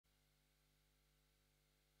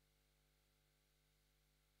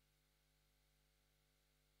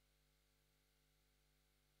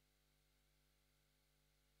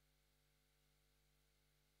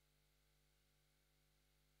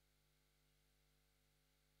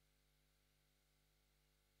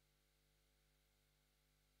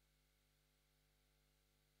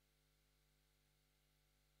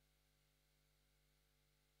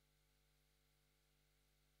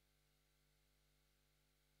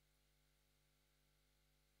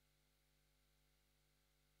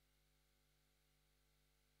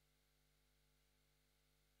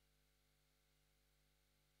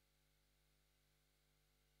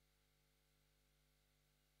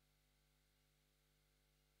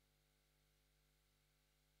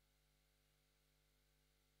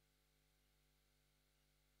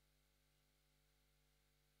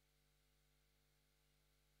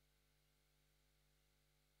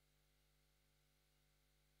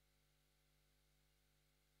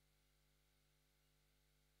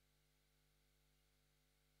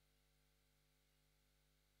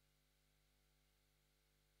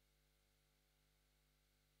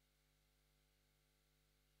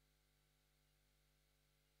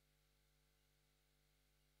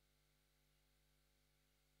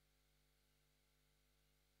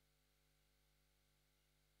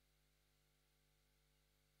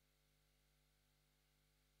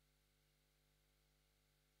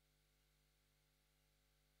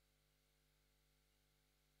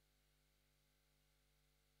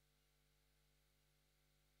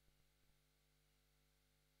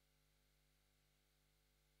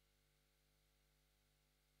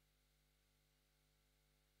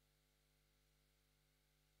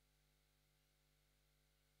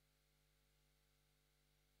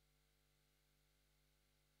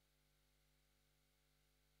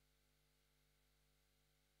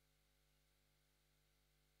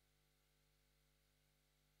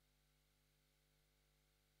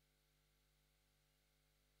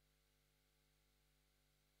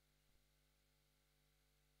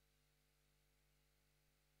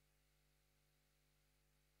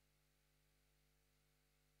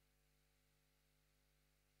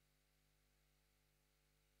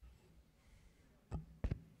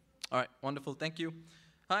All right, wonderful, thank you.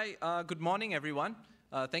 Hi, good morning, everyone.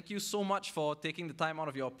 Thank you so much for taking the time out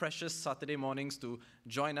of your precious Saturday mornings to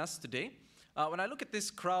join us today. When I look at this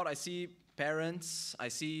crowd, I see parents, I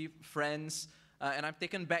see friends, and I'm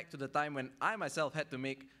taken back to the time when I myself had to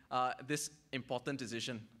make this important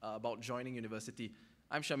decision about joining university.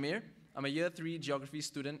 I'm Shamir. I'm a Year 3 Geography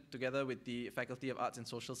student together with the Faculty of Arts and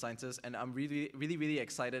Social Sciences, and I'm really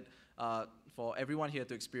excited for everyone here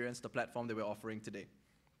to experience the platform that we're offering today.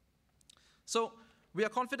 So, we are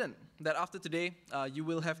confident that after today, you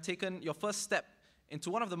will have taken your first step into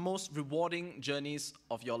one of the most rewarding journeys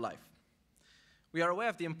of your life. We are aware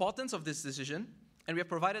of the importance of this decision, and we have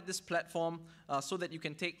provided this platform so that you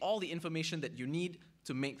can take all the information that you need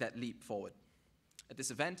to make that leap forward. At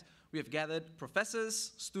this event, we have gathered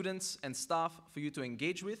professors, students, and staff for you to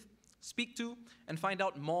engage with, speak to, and find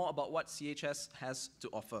out more about what CHS has to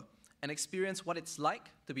offer, and experience what it's like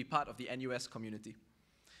to be part of the NUS community.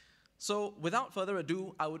 So, without further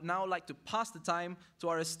ado, I would now like to pass the time to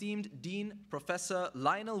our esteemed Dean, Professor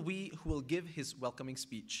Lionel Wee, who will give his welcoming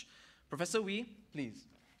speech. Professor Wee, please.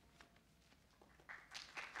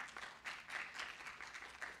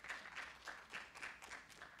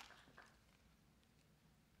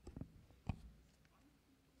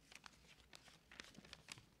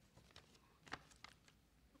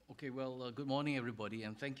 Okay, well, good morning, everybody,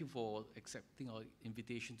 and thank you for accepting our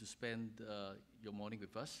invitation to spend your morning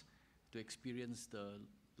with us, to experience the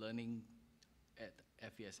learning at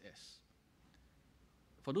FASS.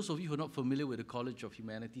 For those of you who are not familiar with the College of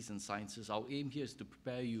Humanities and Sciences, our aim here is to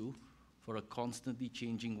prepare you for a constantly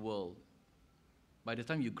changing world. By the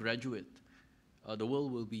time you graduate, the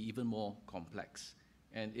world will be even more complex,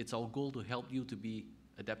 and it's our goal to help you to be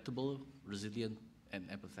adaptable, resilient, and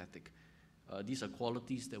empathetic. These are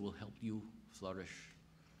qualities that will help you flourish.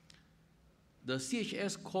 The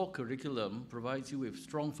CHS core curriculum provides you with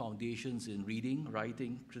strong foundations in reading,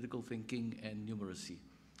 writing, critical thinking, and numeracy.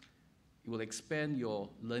 It will expand your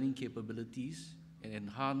learning capabilities and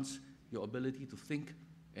enhance your ability to think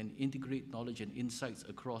and integrate knowledge and insights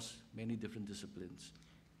across many different disciplines.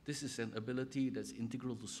 This is an ability that's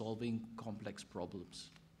integral to solving complex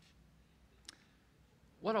problems.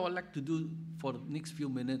 What I would like to do for the next few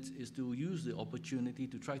minutes is to use the opportunity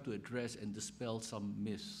to try to address and dispel some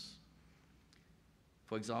myths.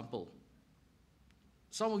 For example,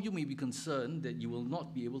 some of you may be concerned that you will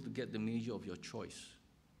not be able to get the major of your choice.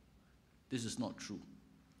 This is not true.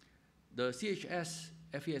 The CHS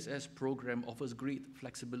FASS program offers great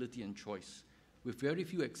flexibility and choice. With very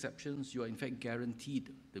few exceptions, you are in fact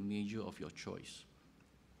guaranteed the major of your choice.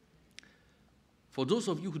 For those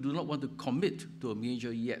of you who do not want to commit to a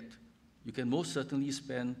major yet, you can most certainly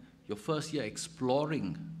spend your first year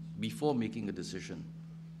exploring before making a decision.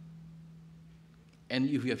 And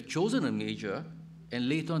if you have chosen a major and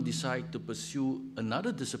later on decide to pursue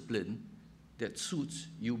another discipline that suits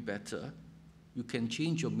you better, you can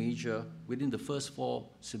change your major within the first 4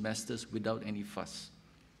 semesters without any fuss.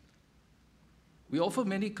 We offer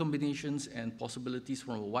many combinations and possibilities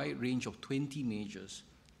from a wide range of 20 majors.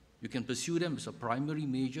 You can pursue them as a primary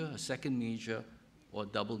major, a second major, or a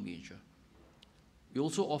double major. We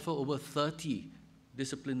also offer over 30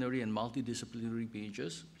 disciplinary and multidisciplinary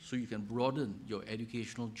majors, so you can broaden your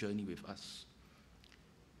educational journey with us.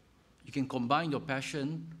 You can combine your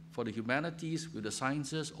passion for the humanities with the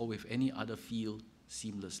sciences or with any other field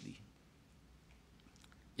seamlessly.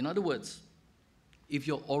 In other words, if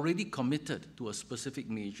you're already committed to a specific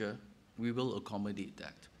major, we will accommodate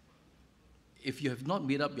that. If you have not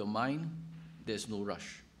made up your mind, there's no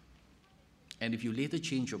rush. And if you later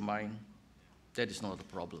change your mind, that is not a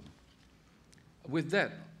problem. With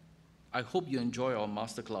that, I hope you enjoy our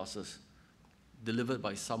masterclasses delivered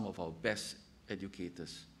by some of our best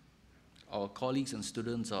educators. Our colleagues and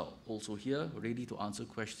students are also here, ready to answer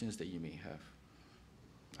questions that you may have.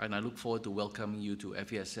 And I look forward to welcoming you to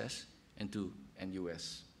FASS and to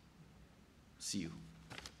NUS. See you.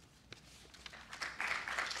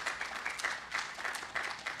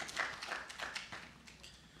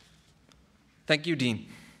 Thank you, Dean.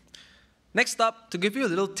 Next up, to give you a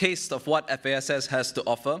little taste of what FASS has to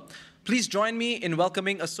offer, please join me in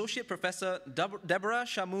welcoming Associate Professor Deborah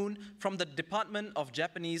Shamoon from the Department of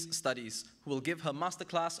Japanese Studies, who will give her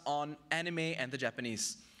masterclass on anime and the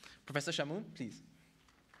Japanese. Professor Shamoon, please.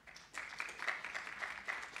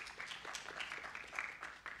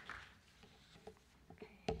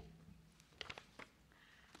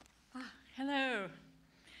 Hello.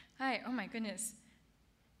 Hi, oh my goodness.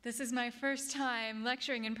 This is my first time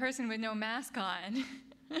lecturing in person with no mask on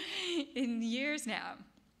in years now.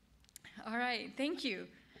 All right, thank you.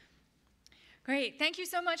 Great. Thank you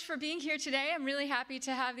so much for being here today. I'm really happy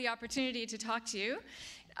to have the opportunity to talk to you.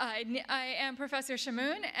 I am Professor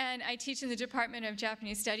Shamoon, and I teach in the Department of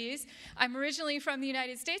Japanese Studies. I'm originally from the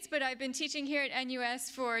United States, but I've been teaching here at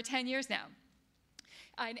NUS for 10 years now.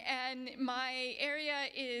 And my area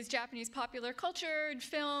is Japanese popular culture,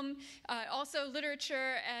 film, also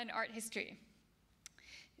literature and art history.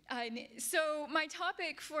 So my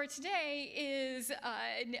topic for today is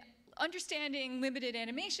understanding limited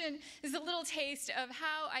animation. This is a little taste of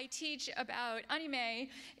how I teach about anime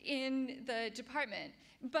in the department.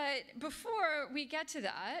 But before we get to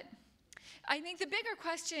that, I think the bigger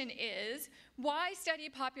question is, why study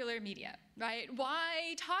popular media, right?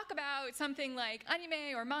 Why talk about something like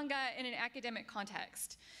anime or manga in an academic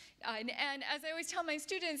context? And as I always tell my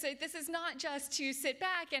students, this is not just to sit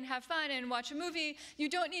back and have fun and watch a movie. You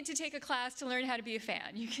don't need to take a class to learn how to be a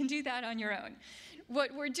fan. You can do that on your own.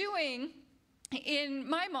 What we're doing in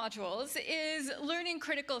my modules is learning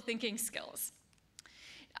critical thinking skills.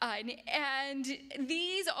 And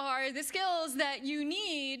these are the skills that you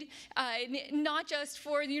need not just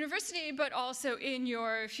for the university, but also in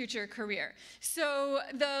your future career. So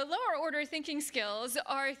the lower order thinking skills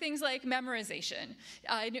are things like memorization,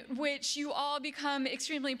 which you all become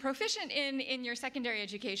extremely proficient in your secondary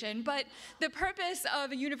education. But the purpose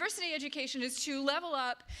of a university education is to level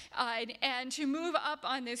up and to move up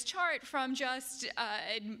on this chart from just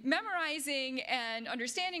memorizing and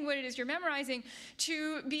understanding what it is you're memorizing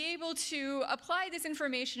to be able to apply this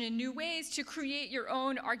information in new ways, to create your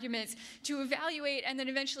own arguments, to evaluate, and then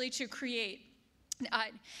eventually to create.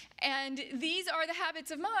 And these are the habits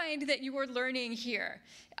of mind that you are learning here.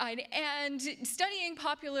 And studying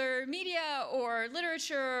popular media or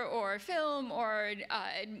literature or film or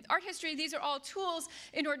art history, these are all tools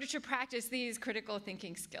in order to practice these critical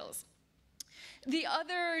thinking skills. The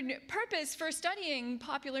other purpose for studying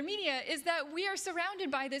popular media is that we are surrounded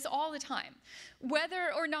by this all the time.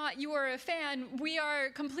 Whether or not you are a fan, we are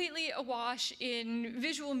completely awash in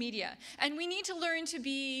visual media. And we need to learn to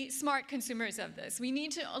be smart consumers of this. We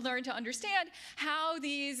need to learn to understand how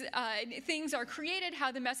these things are created,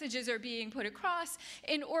 how the messages are being put across,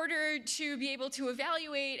 in order to be able to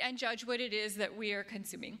evaluate and judge what it is that we are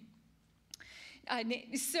consuming.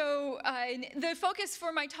 The focus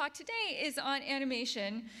for my talk today is on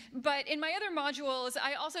animation, but in my other modules,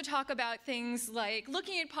 I also talk about things like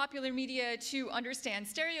looking at popular media to understand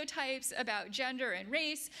stereotypes about gender and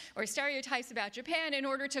race, or stereotypes about Japan, in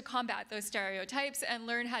order to combat those stereotypes and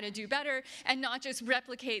learn how to do better and not just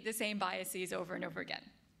replicate the same biases over and over again.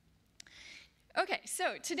 Okay,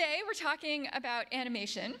 so today we're talking about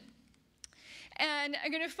animation. And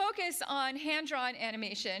I'm going to focus on hand-drawn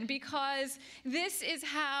animation because this is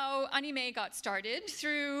how anime got started,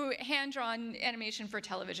 through hand-drawn animation for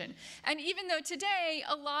television. And even though today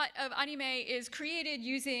a lot of anime is created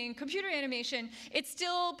using computer animation, it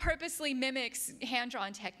still purposely mimics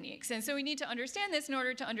hand-drawn techniques. And so we need to understand this in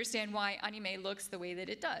order to understand why anime looks the way that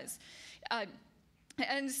it does.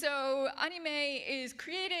 And so anime is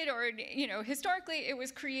created, or historically it was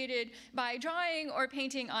created by drawing or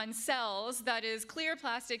painting on cells, that is clear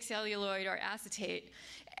plastic, celluloid, or acetate,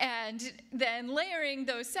 and then layering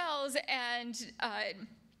those cells, and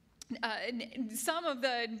some of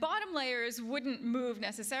the bottom layers wouldn't move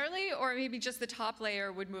necessarily, or maybe just the top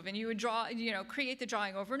layer would move, and you would draw, create the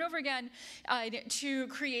drawing over and over again to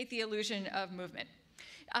create the illusion of movement.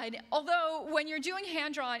 Although when you're doing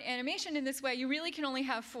hand-drawn animation in this way, you really can only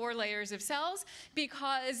have 4 layers of cells,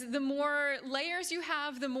 because the more layers you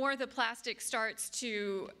have, the more the plastic starts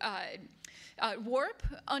to warp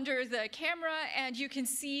under the camera, and you can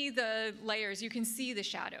see the layers, you can see the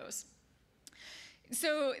shadows.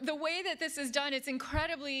 So the way that this is done, it's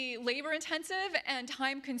incredibly labor-intensive and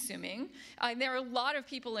time-consuming. There are a lot of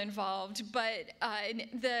people involved, but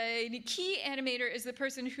the key animator is the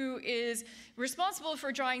person who is responsible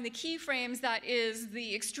for drawing the keyframes, that is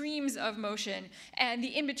the extremes of motion. And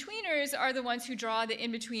the in-betweeners are the ones who draw the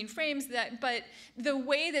in-between frames, but the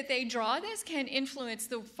way that they draw this can influence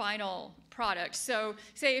the final product. So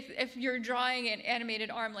say if you're drawing an animated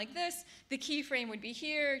arm like this, the keyframe would be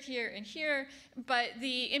here, here, and here, but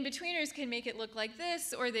the in-betweeners can make it look like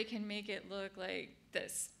this, or they can make it look like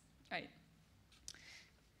this, right?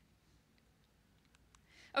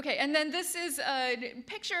 Okay, and then this is a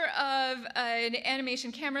picture of an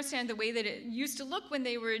animation camera stand, the way that it used to look when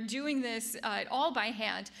they were doing this all by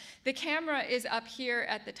hand. The camera is up here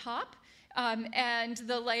at the top, and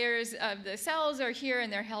the layers of the cells are here,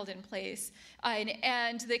 and they're held in place.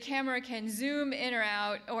 And the camera can zoom in or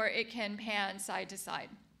out, or it can pan side to side.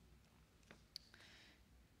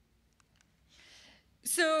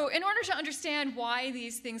 So in order to understand why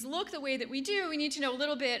these things look the way that we do, we need to know a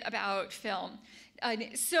little bit about film.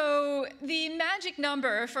 So the magic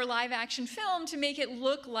number for live action film to make it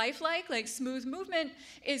look lifelike, like smooth movement,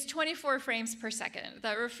 is 24 frames per second.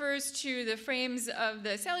 That refers to the frames of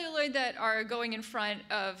the celluloid that are going in front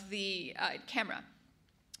of the camera.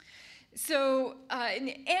 So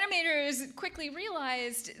animators quickly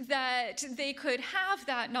realized that they could have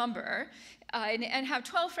that number and have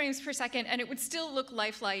 12 frames per second, and it would still look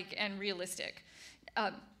lifelike and realistic.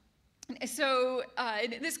 So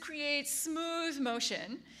this creates smooth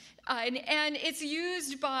motion, and it's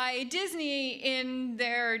used by Disney in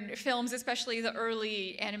their films, especially the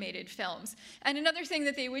early animated films. And another thing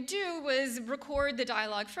that they would do was record the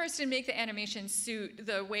dialogue first and make the animation suit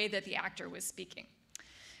the way that the actor was speaking.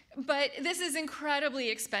 But this is incredibly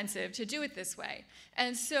expensive to do it this way.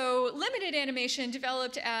 And so limited animation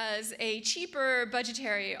developed as a cheaper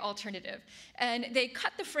budgetary alternative. And they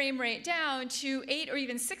cut the frame rate down to 8 or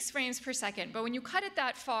even 6 frames per second. But when you cut it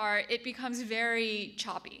that far, it becomes very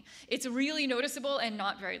choppy. It's really noticeable and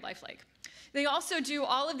not very lifelike. They also do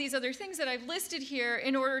all of these other things that I've listed here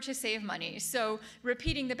in order to save money. So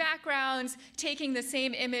repeating the backgrounds, taking the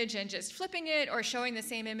same image and just flipping it, or showing the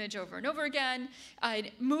same image over and over again,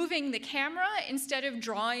 moving the camera instead of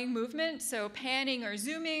drawing movement, so panning or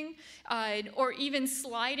zooming, or even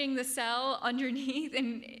sliding the cell underneath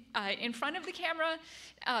in front of the camera.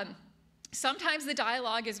 Sometimes the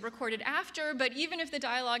dialogue is recorded after, but even if the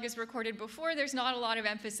dialogue is recorded before, there's not a lot of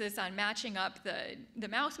emphasis on matching up the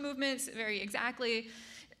mouth movements very exactly.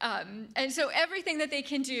 And so everything that they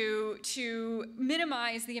can do to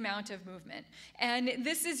minimize the amount of movement. And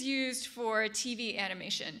this is used for TV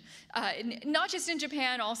animation, not just in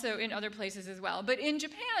Japan, also in other places as well. But in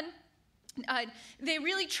Japan, they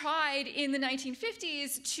really tried in the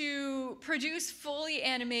 1950s to produce fully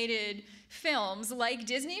animated films like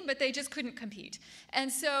Disney, but they just couldn't compete. And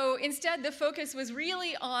so instead, the focus was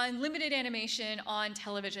really on limited animation on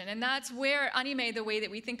television. And that's where anime, the way that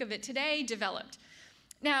we think of it today, developed.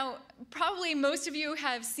 Now, probably most of you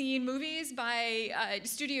have seen movies by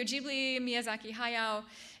Studio Ghibli, Miyazaki Hayao.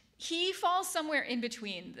 He falls somewhere in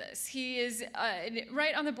between this. He is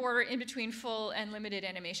right on the border in between full and limited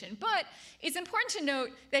animation. But it's important to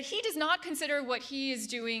note that he does not consider what he is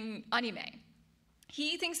doing anime.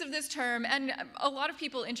 He thinks of this term, and a lot of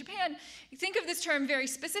people in Japan think of this term very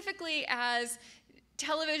specifically as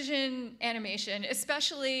television animation,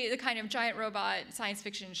 especially the kind of giant robot science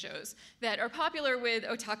fiction shows that are popular with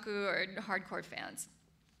otaku or hardcore fans.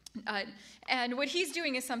 And what he's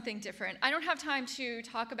doing is something different. I don't have time to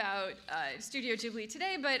talk about Studio Ghibli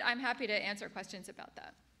today, but I'm happy to answer questions about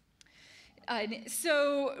that.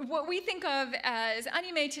 So what we think of as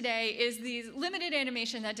anime today is the limited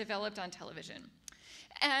animation that developed on television.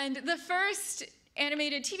 And the first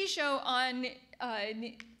animated TV show on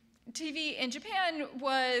TV in Japan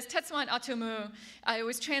was Tetsuwan Atomu. It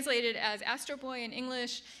was translated as Astro Boy in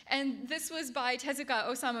English, and this was by Tezuka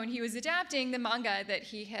Osamu, and he was adapting the manga that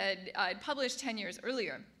he had published 10 years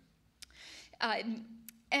earlier.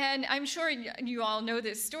 And I'm sure you all know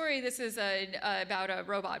this story. This is about a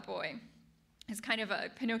robot boy. It's kind of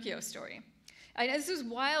a Pinocchio story. And this was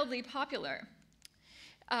wildly popular.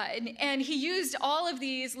 And he used all of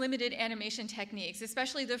these limited animation techniques,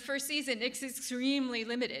 especially the first season. It's extremely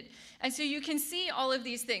limited. And so you can see all of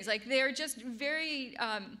these things. Like, they're just very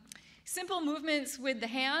simple movements with the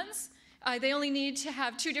hands. They only need to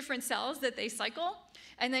have 2 different cells that they cycle.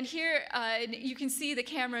 And then here you can see the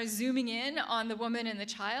camera zooming in on the woman and the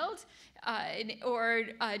child, or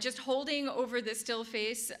just holding over the still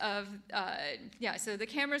face of, so the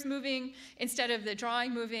camera's moving instead of the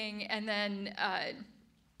drawing moving, and then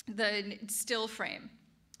the still frame.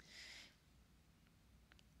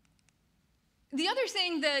 The other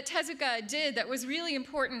thing that Tezuka did that was really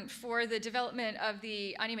important for the development of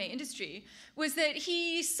the anime industry was that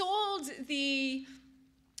he sold the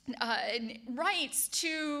rights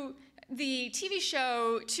to the TV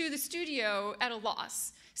show to the studio at a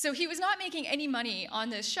loss. So he was not making any money on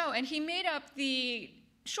this show, and he made up the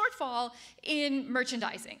shortfall in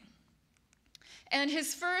merchandising. And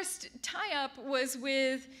his first tie-up was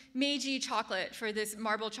with Meiji chocolate for this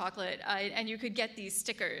marble chocolate, and you could get these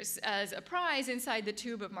stickers as a prize inside the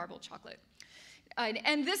tube of marble chocolate.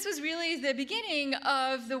 And this was really the beginning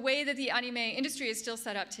of the way that the anime industry is still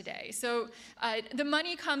set up today. So the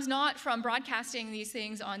money comes not from broadcasting these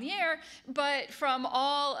things on the air, but from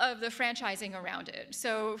all of the franchising around it.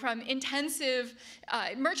 So from intensive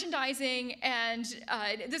merchandising, and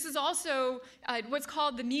this is also what's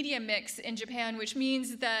called the media mix in Japan, which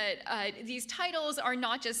means that these titles are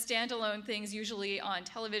not just standalone things usually on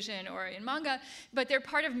television or in manga, but they're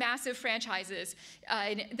part of massive franchises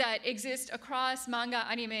that exist across manga,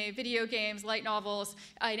 anime, video games, light novels,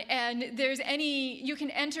 and you can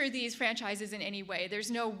enter these franchises in any way.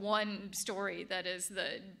 There's no one story that is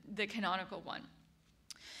the canonical one.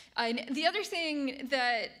 The other thing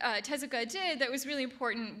that Tezuka did that was really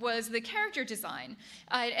important was the character design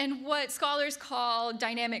and what scholars call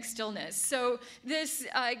dynamic stillness. So this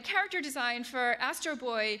character design for Astro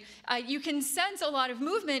Boy, you can sense a lot of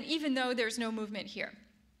movement even though there's no movement here.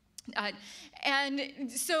 And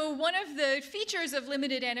so one of the features of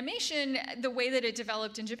limited animation, the way that it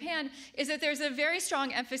developed in Japan, is that there's a very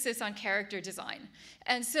strong emphasis on character design.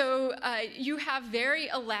 And so you have very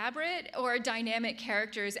elaborate or dynamic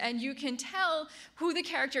characters, and you can tell who the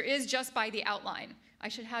character is just by the outline. I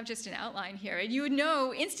should have just an outline here. And you would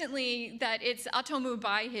know instantly that it's Atomu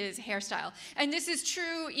by his hairstyle. And this is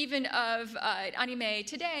true even of anime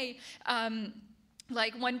today.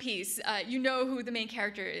 Like One Piece, you know who the main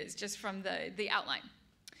character is just from the outline.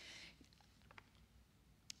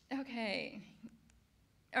 Okay.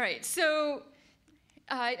 All right, so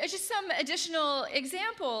just some additional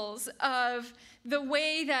examples of the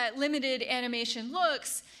way that limited animation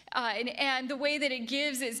looks and the way that it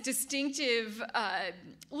gives its distinctive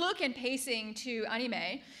look and pacing to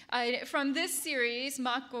anime. From this series,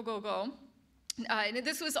 Makogogo,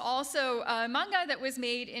 this was also a manga that was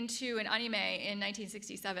made into an anime in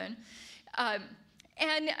 1967.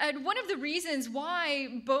 And one of the reasons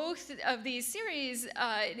why both of these series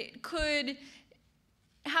could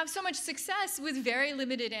have so much success with very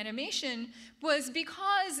limited animation was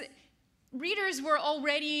because readers were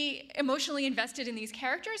already emotionally invested in these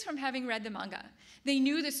characters from having read the manga. They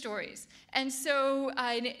knew the stories. And so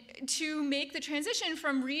to make the transition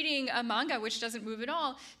from reading a manga, which doesn't move at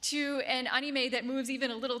all, to an anime that moves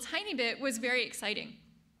even a little tiny bit was very exciting.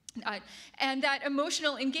 And that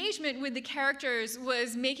emotional engagement with the characters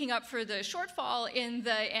was making up for the shortfall in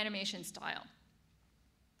the animation style.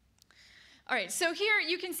 All right, so here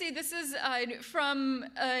you can see this is from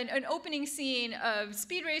an opening scene of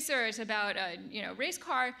Speed Racer. It's about a race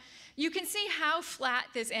car. You can see how flat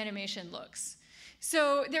this animation looks.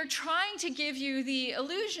 So they're trying to give you the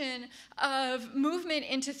illusion of movement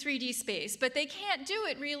into 3D space, but they can't do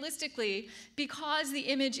it realistically because the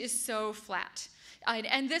image is so flat.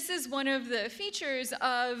 And this is one of the features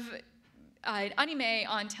of anime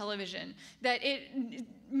on television, that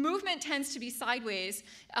movement tends to be sideways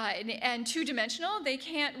and two-dimensional. They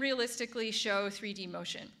can't realistically show 3D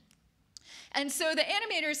motion. And so the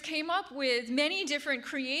animators came up with many different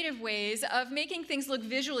creative ways of making things look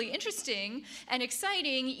visually interesting and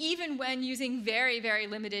exciting, even when using very, very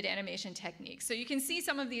limited animation techniques. So you can see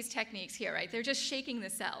some of these techniques here, right? They're just shaking the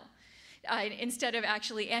cell instead of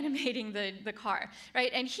actually animating the car,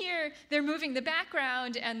 right? And here they're moving the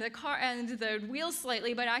background and the car and the wheels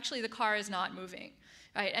slightly, but actually the car is not moving.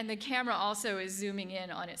 Right, and the camera also is zooming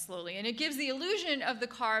in on it slowly, and it gives the illusion of the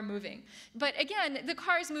car moving. But again, the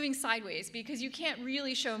car is moving sideways because you can't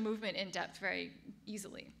really show movement in depth very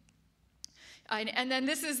easily. And then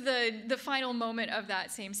this is the final moment of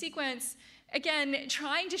that same sequence. Again,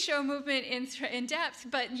 trying to show movement in depth,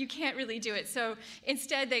 but you can't really do it. So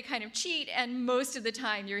instead, they kind of cheat, and most of the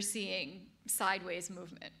time you're seeing sideways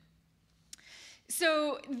movement.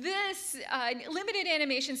 So this limited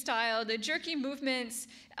animation style, the jerky movements,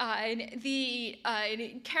 the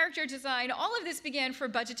character design, all of this began for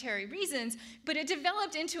budgetary reasons, but it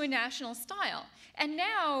developed into a national style. And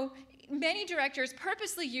now many directors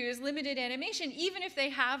purposely use limited animation even if they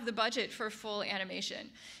have the budget for full animation,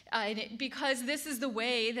 because this is the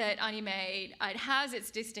way that anime has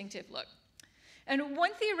its distinctive look. And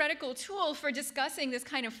one theoretical tool for discussing this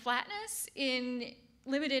kind of flatness in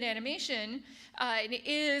limited animation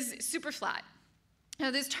is superflat. Now,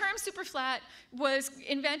 this term superflat was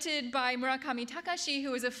invented by Murakami Takashi, who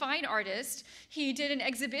was a fine artist. He did an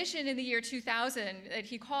exhibition in the year 2000 that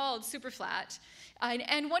he called Superflat.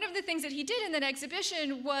 And one of the things that he did in that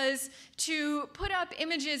exhibition was to put up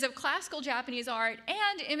images of classical Japanese art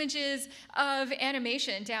and images of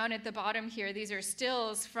animation down at the bottom here. These are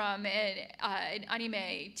stills from an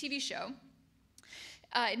anime TV show.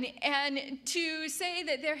 And to say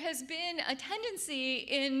that there has been a tendency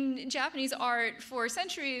in Japanese art for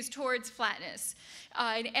centuries towards flatness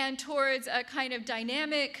and towards a kind of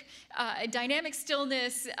dynamic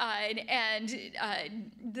stillness and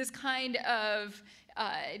this kind of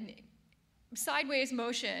sideways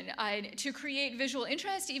motion to create visual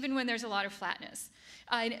interest even when there's a lot of flatness.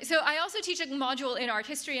 So I also teach a module in art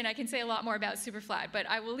history, and I can say a lot more about superflat, but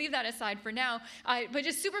I will leave that aside for now. But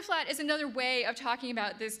just superflat is another way of talking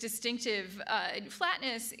about this distinctive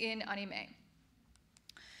flatness in anime.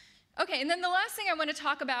 Okay, and then the last thing I want to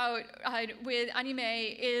talk about with anime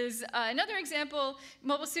is another example,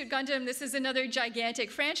 Mobile Suit Gundam. This is another gigantic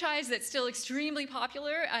franchise that's still extremely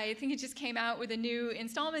popular. I think it just came out with a new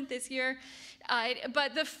installment this year.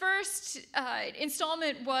 But the first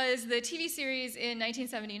installment was the TV series in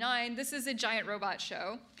 1979. This is a giant robot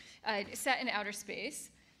show set in outer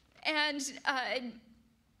space. And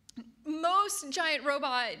most giant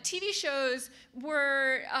robot TV shows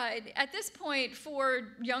were, at this point,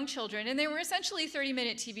 for young children, and they were essentially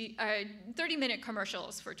 30-minute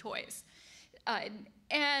commercials for toys.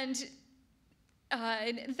 And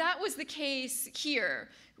that was the case here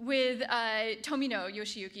with Tomino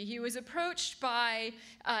Yoshiyuki. He was approached by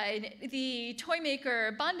the toy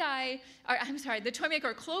maker the toy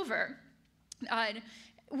maker Clover,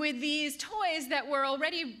 with these toys that were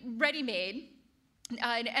already ready-made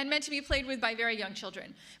and meant to be played with by very young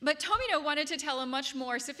children. But Tomino wanted to tell a much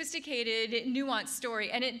more sophisticated, nuanced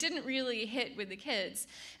story, and it didn't really hit with the kids.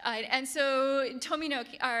 And so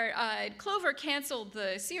Clover canceled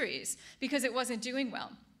the series because it wasn't doing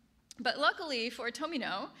well. But luckily for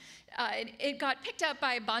Tomino, it got picked up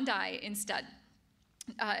by Bandai instead.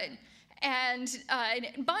 And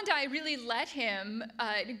Bandai really let him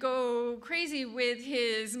go crazy with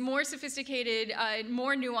his more sophisticated,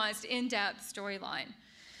 more nuanced, in-depth storyline.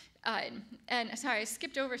 And sorry, I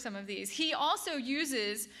skipped over some of these. He also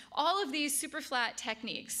uses all of these superflat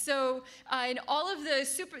techniques. So all of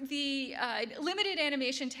the limited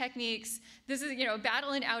animation techniques, this is,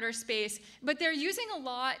 battle in outer space, but they're using a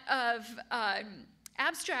lot of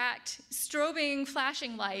abstract, strobing,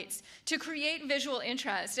 flashing lights to create visual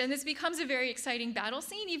interest. And this becomes a very exciting battle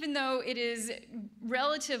scene, even though it is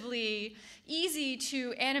relatively easy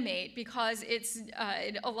to animate because it's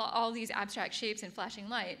all these abstract shapes and flashing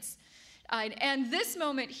lights. And this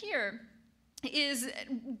moment here is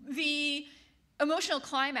the emotional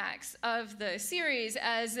climax of the series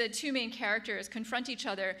as the two main characters confront each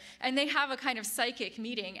other, and they have a kind of psychic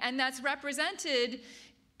meeting. And that's represented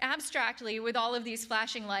abstractly with all of these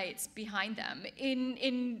flashing lights behind them.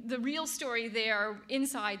 In the real story, they are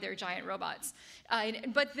inside their giant robots.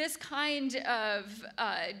 But this kind of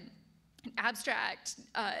abstract,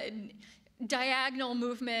 diagonal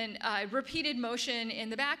movement, repeated motion in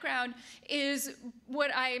the background is what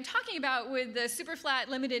I am talking about with the superflat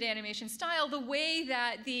limited animation style, the way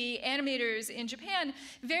that the animators in Japan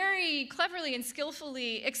very cleverly and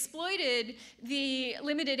skillfully exploited the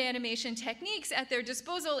limited animation techniques at their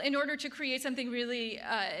disposal in order to create something really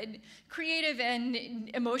creative and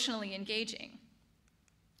emotionally engaging.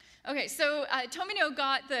 Okay, so Tomino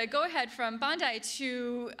got the go-ahead from Bandai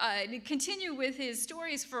to continue with his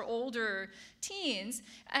stories for older teens.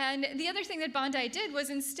 And the other thing that Bandai did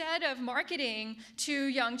was, instead of marketing to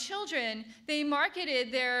young children, they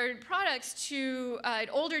marketed their products to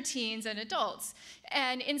older teens and adults.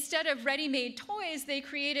 And instead of ready-made toys, they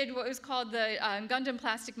created what was called the Gundam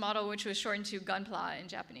plastic model, which was shortened to Gunpla in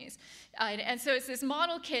Japanese. And so it's this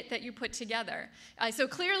model kit that you put together. So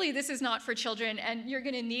clearly this is not for children, and you're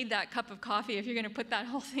going to need that cup of coffee if you're going to put that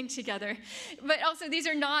whole thing together. But also, these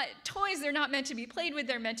are not toys. They're not meant to be played with.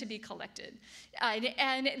 They're meant to be collected.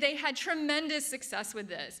 And they had tremendous success with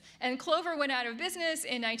this. And Clover went out of business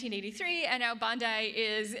in 1983, and now Bandai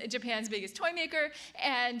is Japan's biggest toy maker,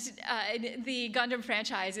 and the Gundam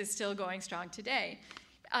franchise is still going strong today.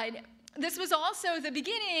 This was also the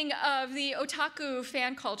beginning of the otaku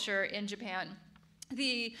fan culture in Japan.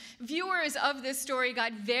 The viewers of this story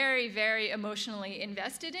got very, very emotionally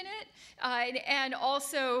invested in it, and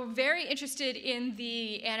also very interested in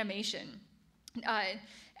the animation.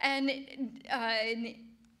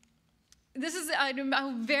 This is,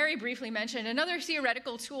 I'll very briefly mention, another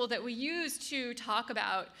theoretical tool that we use to talk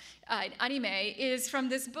about anime is from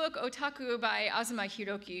this book, Otaku, by Azuma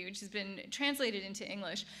Hiroki, which has been translated into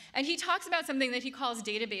English. And he talks about something that he calls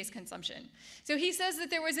database consumption. So he says that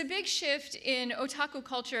there was a big shift in otaku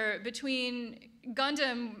culture between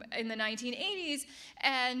Gundam in the 1980s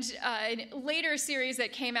and later series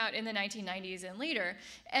that came out in the 1990s and later.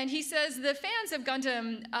 And he says the fans of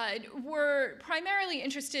Gundam were primarily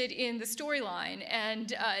interested in the storyline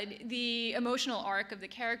and the emotional arc of the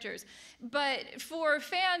characters. But for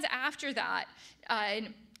fans after that,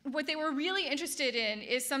 what they were really interested in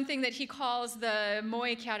is something that he calls the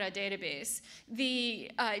Moe Kyara database, the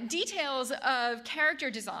details of character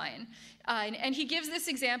design. And he gives this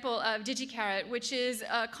example of DigiCarrot, which is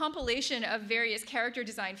a compilation of various character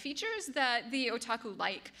design features that the otaku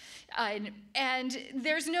like. And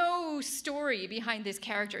there's no story behind this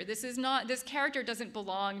character. This character doesn't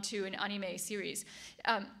belong to an anime series.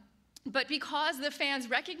 But because the fans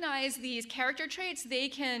recognize these character traits, they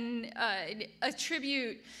can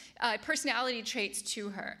attribute personality traits to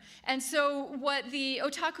her. And so what the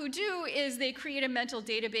otaku do is they create a mental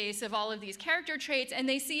database of all of these character traits, and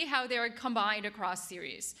they see how they're combined across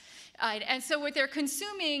series. And so what they're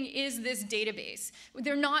consuming is this database.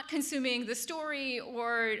 They're not consuming the story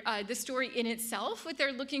or the story in itself. What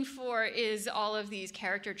they're looking for is all of these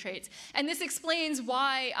character traits. And this explains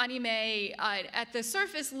why anime at the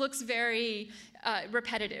surface looks very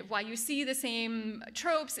repetitive, why you see the same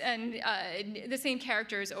tropes and the same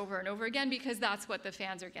characters over and over again, because that's what the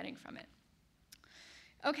fans are getting from it.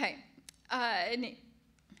 Okay,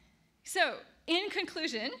 so in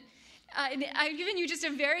conclusion, I've given you just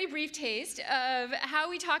a very brief taste of how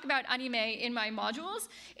we talk about anime in my modules.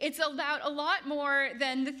 It's about a lot more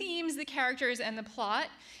than the themes, the characters, and the plot.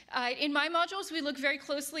 In my modules, we look very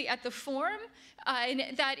closely at the form,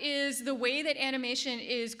 that is the way that animation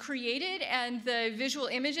is created and the visual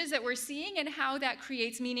images that we're seeing and how that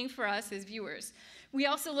creates meaning for us as viewers. We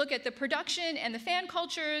also look at the production and the fan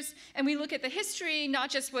cultures, and we look at the history, not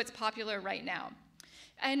just what's popular right now.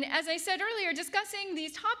 And as I said earlier, discussing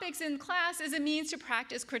these topics in class is a means to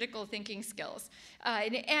practice critical thinking skills.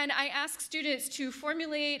 And I ask students to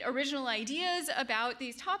formulate original ideas about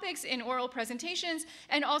these topics in oral presentations,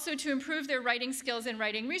 and also to improve their writing skills in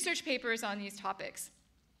writing research papers on these topics.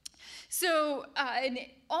 So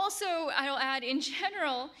also, I'll add, in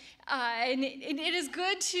general, it is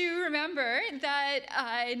good to remember that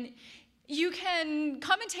you can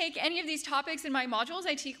come and take any of these topics in my modules.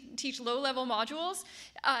 I teach low-level modules,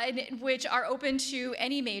 which are open to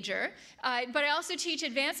any major. But I also teach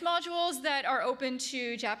advanced modules that are open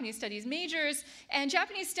to Japanese studies majors. And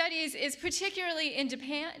Japanese studies is particularly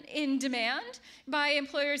in demand by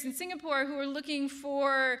employers in Singapore who are looking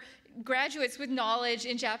for graduates with knowledge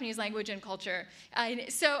in Japanese language and culture.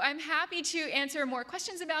 So I'm happy to answer more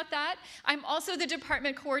questions about that. I'm also the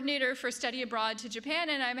department coordinator for study abroad to Japan,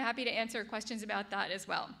 and I'm happy to answer questions about that as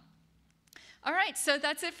well. All right, so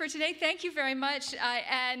that's it for today. Thank you very much.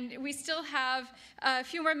 And we still have a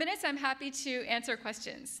few more minutes. I'm happy to answer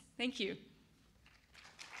questions. Thank you.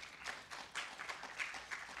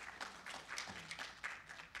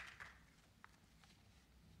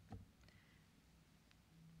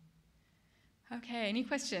 Okay, any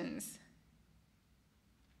questions?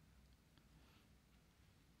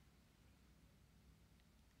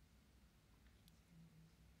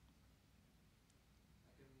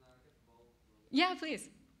 Yeah, please.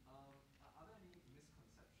 Are there any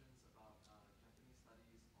misconceptions about Japanese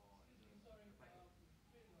studies or the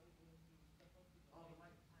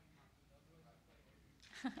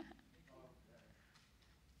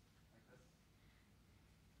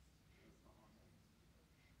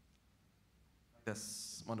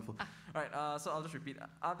That's wonderful. All right, so I'll just repeat.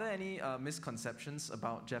 Are there any misconceptions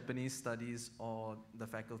about Japanese studies or the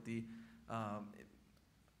faculty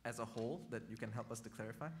as a whole that you can help us to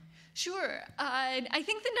clarify? Sure. I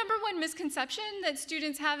think the number one misconception that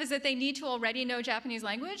students have is that they need to already know Japanese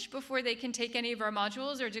language before they can take any of our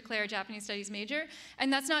modules or declare a Japanese studies major,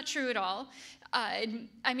 and that's not true at all.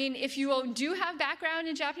 I mean, if you do have background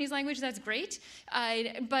in Japanese language, that's great,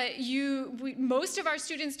 but most of our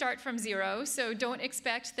students start from zero, so don't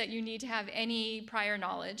expect that you need to have any prior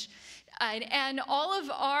knowledge. And all of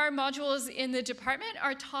our modules in the department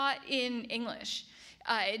are taught in English.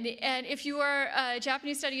 And if you are a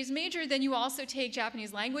Japanese studies major, then you also take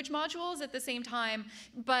Japanese language modules at the same time.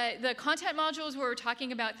 But the content modules where we're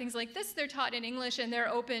talking about things like this, they're taught in English and they're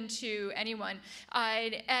open to anyone.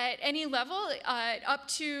 At any level, up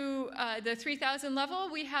to the 3,000 level,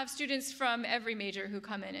 we have students from every major who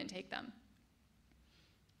come in and take them.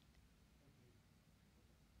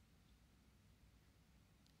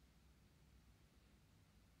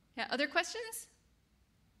 Yeah, other questions?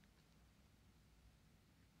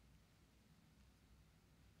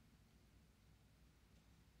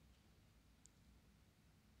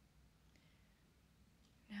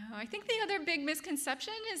 I think the other big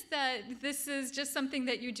misconception is that this is just something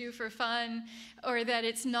that you do for fun, or that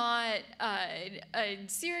it's not a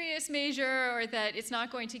serious major, or that it's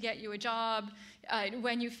not going to get you a job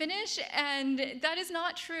when you finish, and that is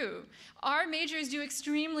not true. Our majors do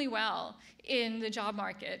extremely well in the job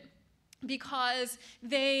market because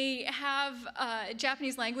they have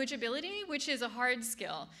Japanese language ability, which is a hard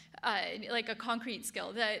skill, like a concrete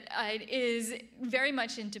skill that is very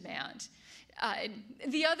much in demand.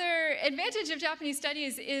 The other advantage of Japanese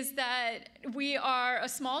studies is that we are a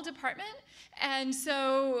small department, and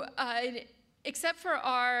so except for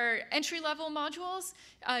our entry-level modules,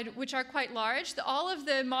 which are quite large, all of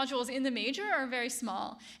the modules in the major are very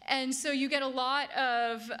small. And so you get a lot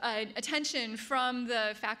of attention from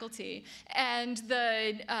the faculty. And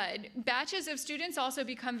the batches of students also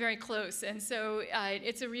become very close. And so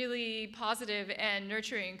it's a really positive and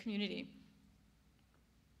nurturing community.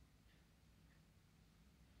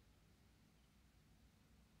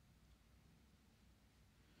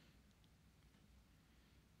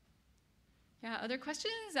 Yeah, other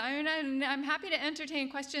questions? I'm happy to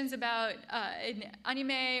entertain questions about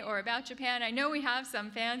anime or about Japan. I know we have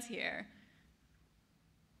some fans here.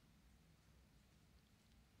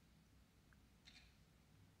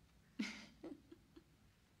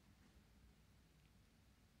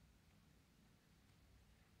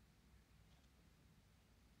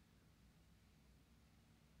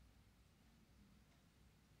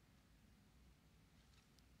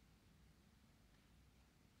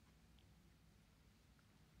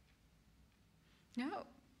 No.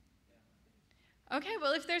 Okay,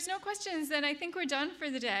 well, if there's no questions, then I think we're done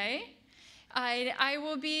for the day. I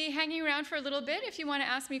will be hanging around for a little bit if you want to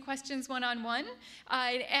ask me questions one-on-one.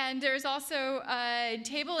 And there's also a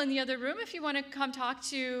table in the other room if you want to come talk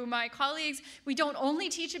to my colleagues. We don't only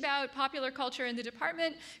teach about popular culture in the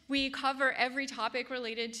department. We cover every topic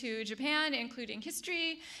related to Japan, including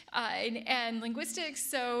history and linguistics.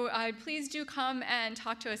 So please do come and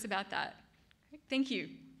talk to us about that. Thank you.